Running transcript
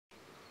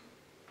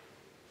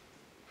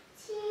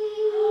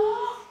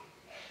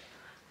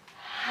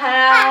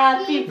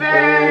Happy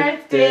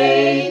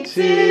birthday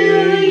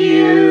to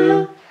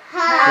you.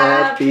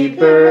 Happy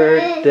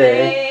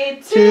birthday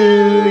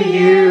to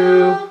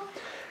you.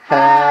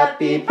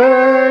 Happy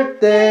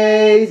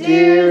birthday,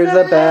 dear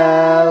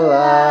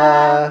Isabella.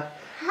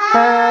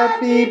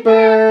 Happy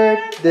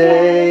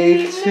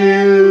birthday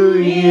to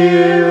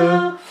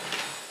you.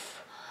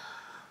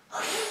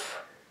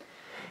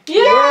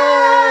 Yay!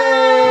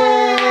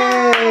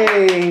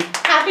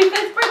 Happy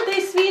 5th birthday,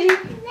 sweetie.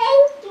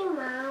 Thank you,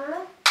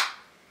 Mama.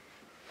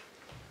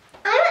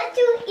 I want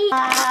to eat.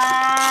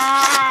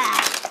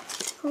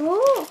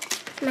 Ooh,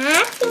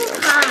 matching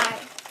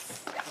cards.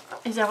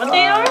 Is that what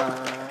they are?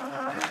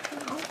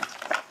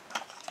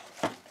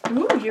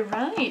 Ooh, you're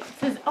right. It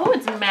says, oh,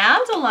 it's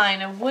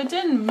Madeline, a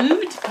wooden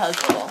mood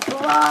puzzle.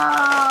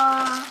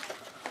 Wow.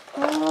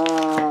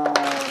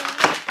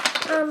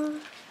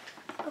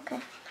 Okay.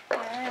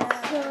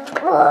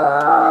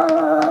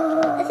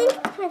 I think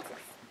it's princess.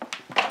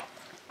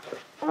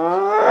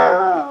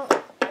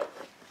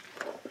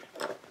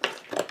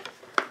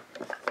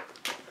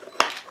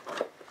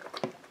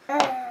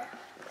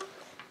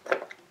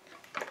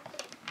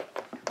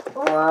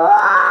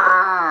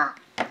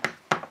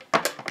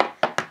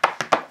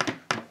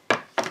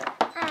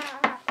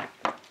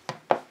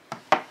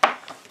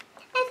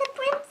 It's a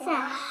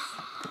princess.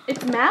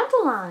 It's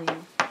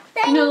Madeline.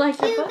 Thank You know, like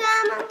the you, book?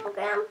 Grandma.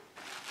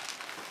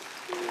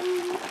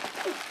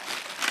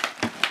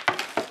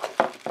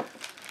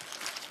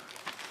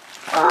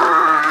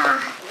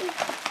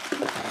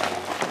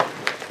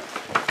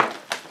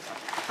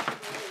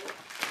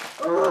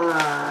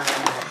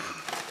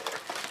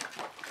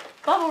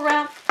 Bubble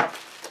wrap.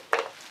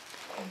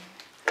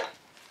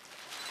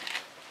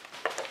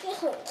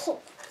 What's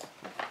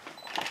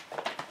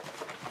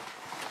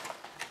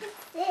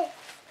this?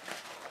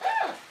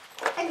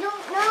 I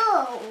don't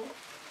know.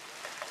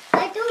 I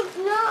don't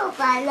know,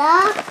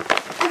 Bella.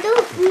 I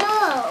don't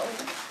know.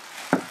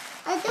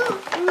 I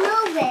don't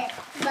know it,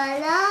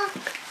 Bella.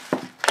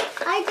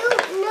 I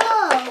don't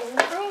know.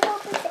 I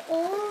hope it's an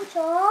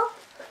angel.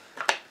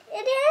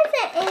 It is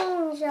an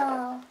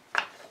angel.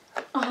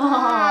 Oh.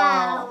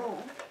 Wow.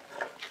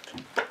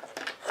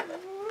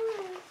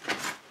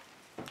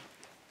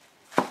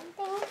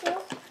 Thank you.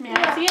 May I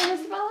see it,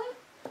 Isabella?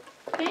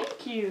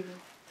 Thank you.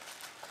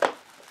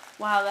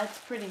 Wow, that's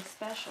pretty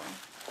special.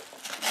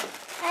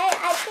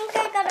 I think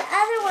I got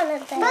another one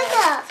of them.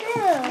 Mother,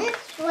 too.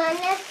 This one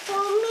is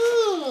for me.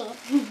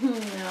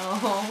 No.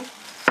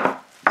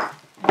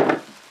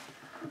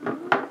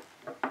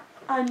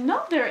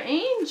 Another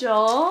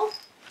angel.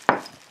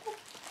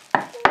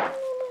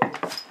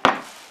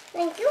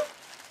 Thank you.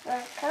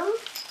 Welcome.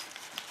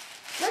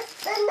 What's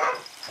the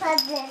next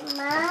present,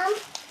 Mom?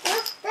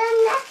 What's the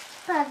next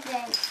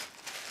present?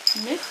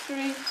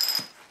 Mystery.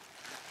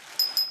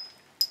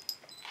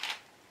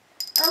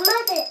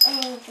 Another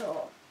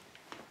angel.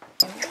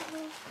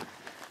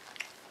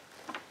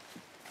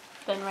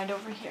 Then right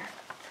over here.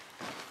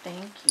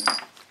 Thank you.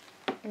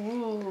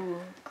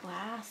 Ooh,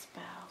 glass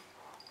bell.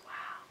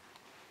 Wow.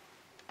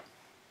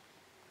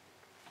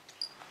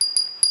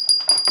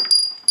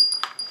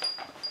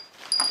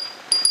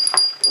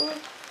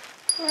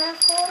 Not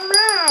for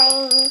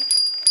mine.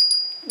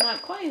 Not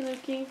quite,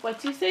 Lukey.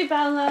 What you say,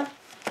 Bella?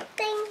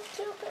 Thank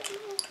you,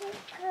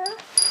 girl.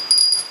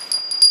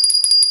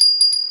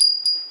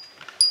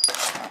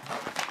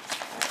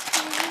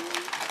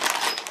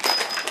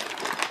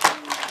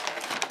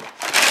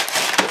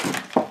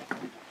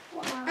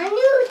 A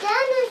new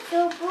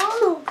dinosaur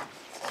bone.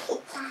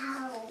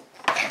 Wow.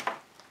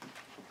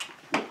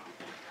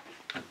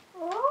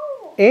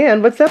 Oh.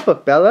 And what's that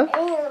book, Bella?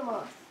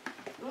 Animals.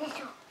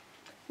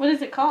 What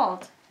is it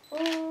called?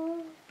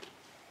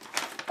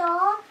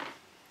 Star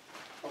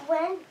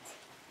went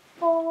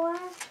for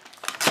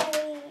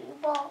a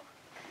walk.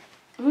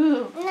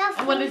 Ooh.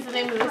 And what is the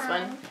name of this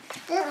one?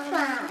 This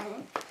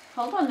one.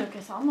 Hold on,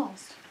 Lucas.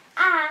 Almost.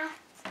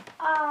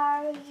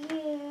 Are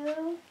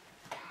you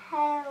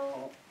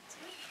curled?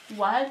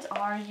 What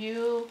are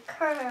you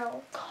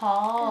Curled.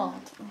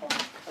 called?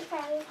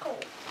 Very cool.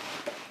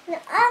 The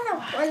other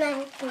one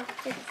I think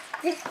is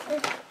this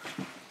is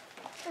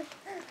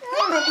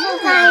little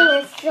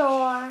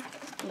dinosaur.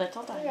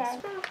 Little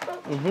dinosaur.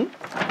 Mm-hmm.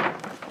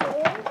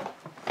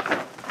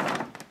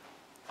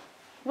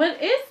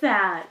 What is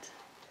that?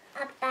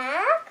 A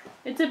bag?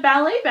 It's a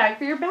ballet bag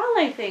for your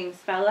ballet things,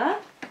 Bella.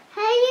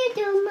 How you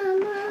do,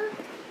 Mama?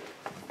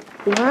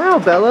 Wow,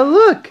 Bella,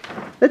 look.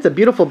 That's a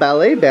beautiful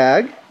ballet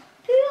bag.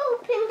 You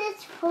open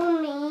this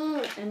for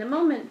me. In a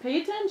moment.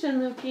 Pay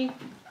attention, Lukey.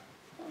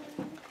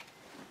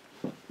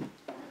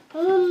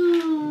 Oh.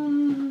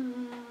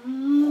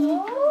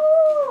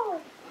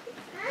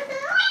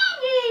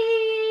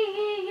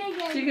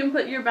 So you can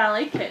put your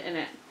ballet kit in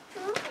it.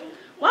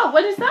 Wow,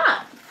 what is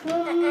that? The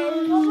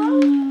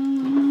envelope.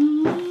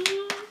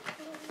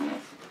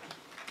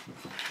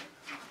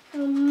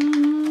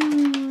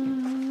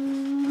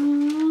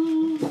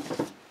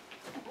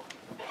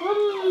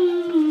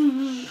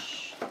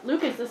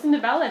 Lucas, listen to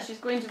Bella. She's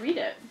going to read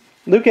it.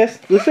 Lucas,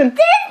 listen.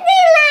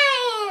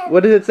 Disneyland!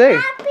 What does it say?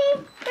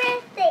 Happy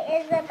birthday,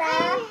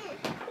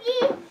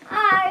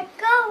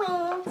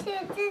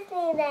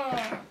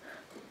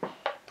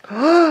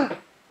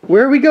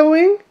 Where are we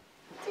going?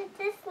 To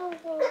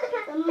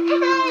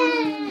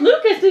Disneyland.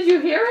 Lucas, did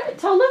you hear it?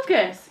 Tell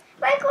Lucas.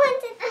 We're going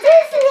to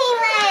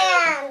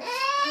Disneyland.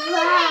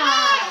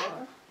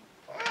 Wow.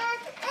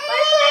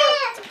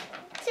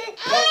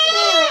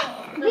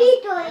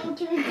 We're going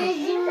to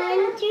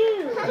Disneyland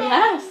too.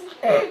 Yes.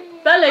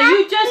 Bella,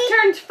 you just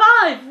turned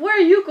 5. Where are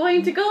you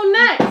going to go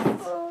next?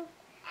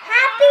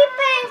 Happy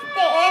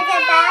birthday,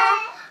 Isabella.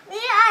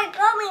 We are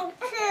going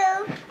to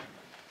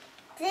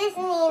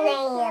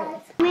Disneyland.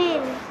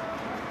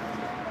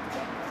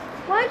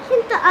 Why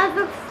can't the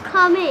others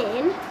come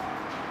in?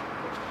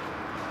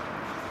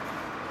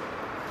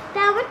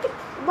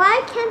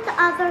 Why can't the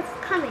others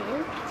come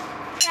in?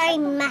 Very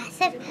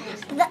massive,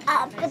 but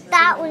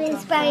that one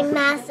is very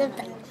massive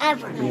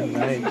ever.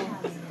 Right.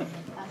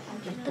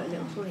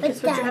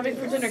 That's what you're having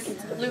for dinner,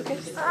 kids.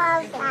 Lucas.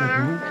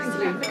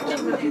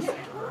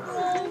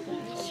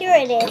 Here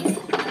it is.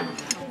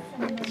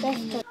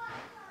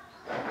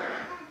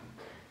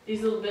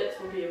 These little bits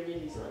will be a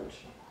Reedy's lunch.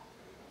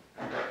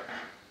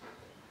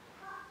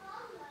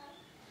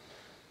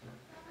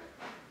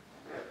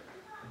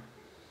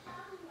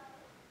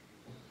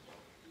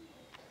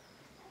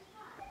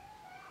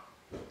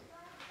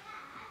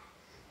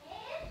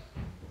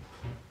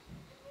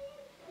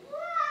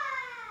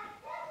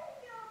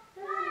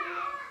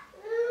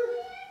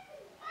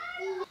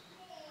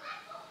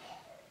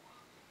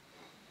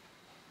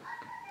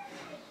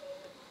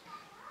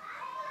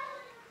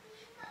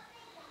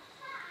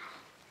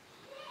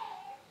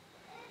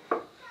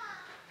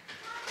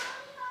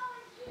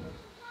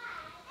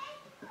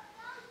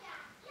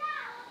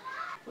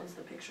 Once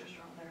the pictures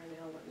are all there, they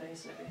all look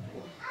nice and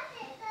everything.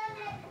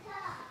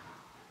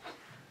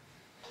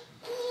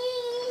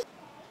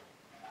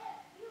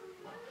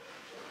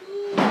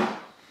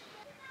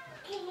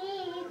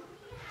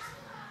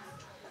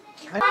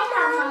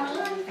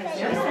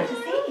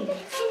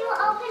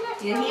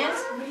 Your hands?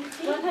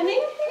 What, honey?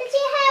 Could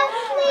you help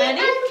me?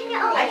 Ready?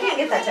 I can't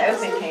get that to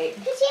open, Kate.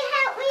 Could you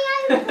help me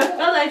open?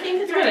 Well, I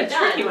think it's Pretty really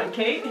tricky done. one,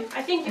 Kate.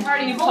 I think you've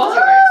already pulled pulled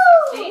yours.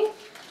 See?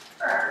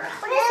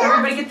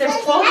 Everybody get their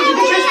pull. Did you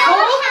get yours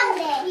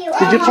pulled?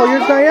 Did you pull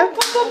yours, Naya? Woo!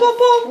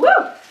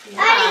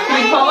 Can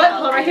you pull it?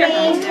 Pull it right here.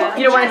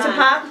 You don't want it to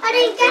pop? I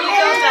didn't get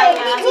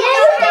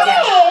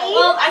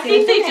Well, I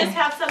think they just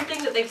have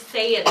something that they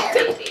say in it,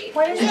 maybe.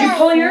 Did you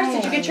pull yours?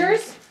 Did you get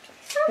yours?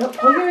 No,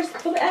 pull yours.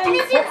 Pull the end.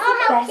 Best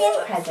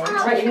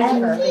present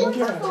ever been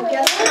given.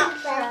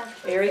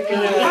 Very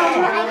good.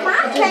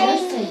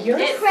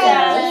 It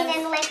says,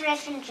 and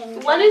licorice and ginger.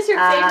 what is your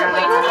favorite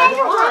way to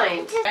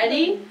unwind?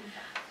 Ready?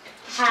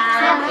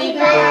 Happy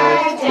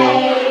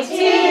birthday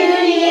to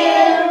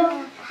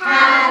you.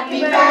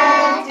 Happy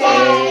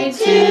birthday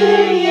to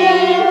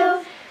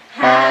you.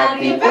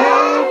 Happy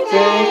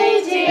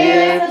birthday,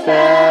 dear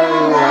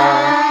Bella.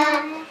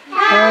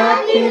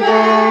 Happy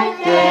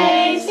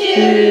birthday to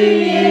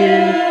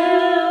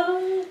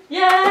you.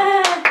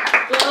 Yeah.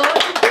 Blow up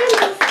the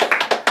candles.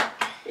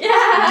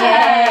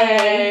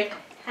 Yay.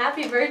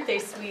 Happy birthday,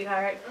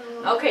 sweetheart.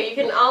 Okay, you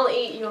can all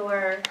eat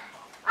your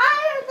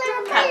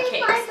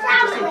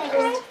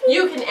cupcakes.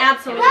 You can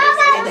absolutely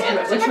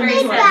Which one do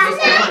you want?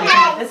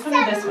 This one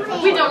or this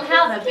one? We don't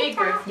have a big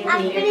birthday You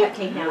can eat your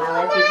cupcake now,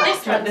 Ella. If you'd like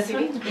This one, to. this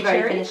one. You've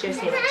already finished your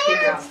sandwich. Good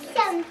girl.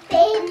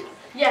 Something.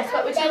 Yes,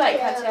 what would you like,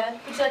 Katja?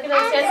 Would you like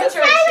another sandwich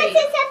or a treat?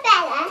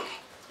 Isabella.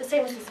 The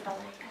same as Isabella,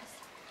 yes.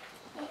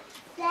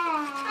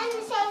 I'm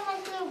the same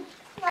as you.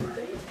 How do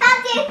you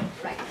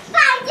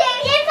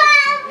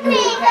found me?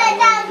 Because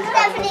that's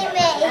definitely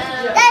me.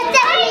 That's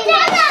definitely me.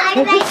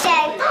 Like they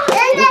said.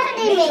 That's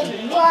definitely me.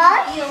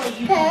 1, 2,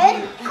 3.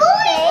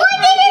 Why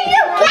didn't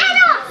you get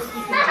us?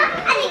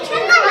 I think you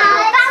got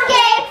us. Found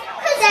it. 8,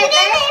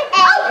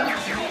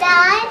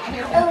 9,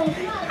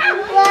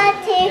 1,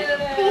 2,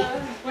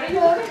 3,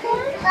 4,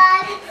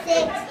 5,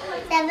 6,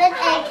 7,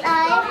 8,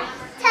 9,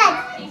 10.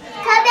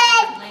 Come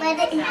in.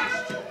 Ready?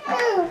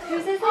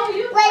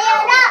 Ready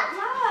or not?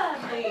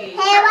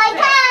 Here I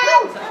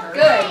come.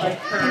 Good.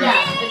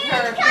 Yeah, it's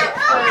her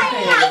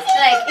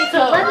It's 11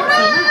 so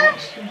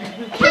much.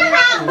 Come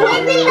out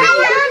with me. Come out.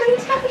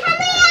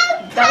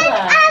 Bella.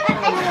 I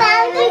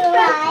found the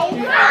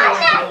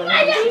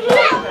prize.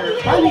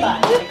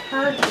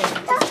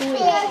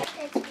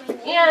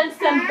 And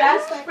some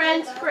best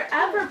friends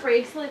forever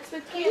bracelets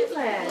with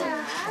Caitlin.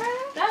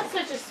 That's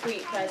such a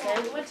sweet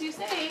present. What do you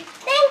say?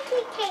 Thank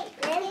you,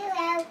 Caitlin. You're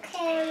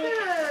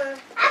welcome.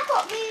 I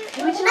got you.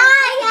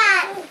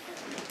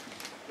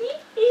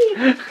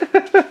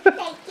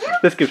 Thank you.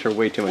 This gives her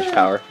way too much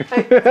power.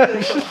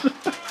 It's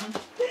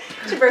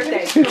your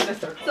birthday. It's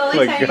the only Oh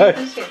my time God. you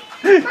can share.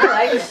 I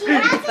like it. It's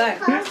fun.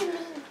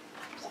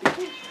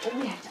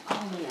 We have to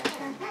all eat it.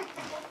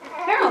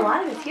 There are a lot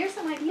of us. Here's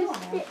some ideas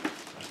on it.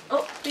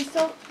 Oh, please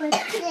don't.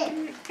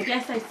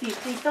 Yes, I see.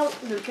 Please don't,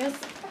 Lucas.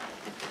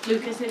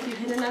 Lucas, if you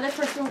hit another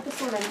person with the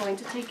sword, I'm going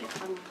to take it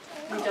from you.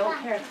 We don't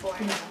care for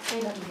it.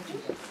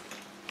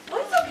 Oh,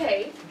 it's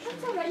okay.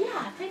 That's all right.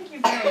 Yeah, thank you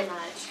very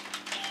much.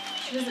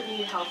 She doesn't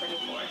need help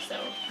anymore, so.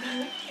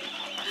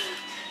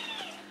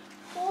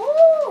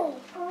 Ooh.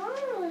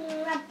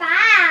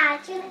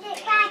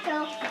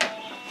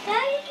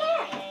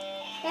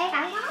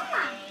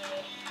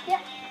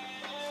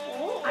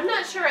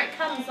 not sure it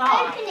comes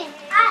off. Open it.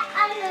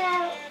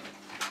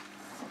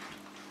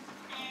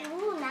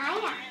 Ooh,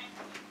 Naya.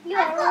 You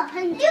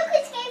open. Look,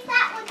 it's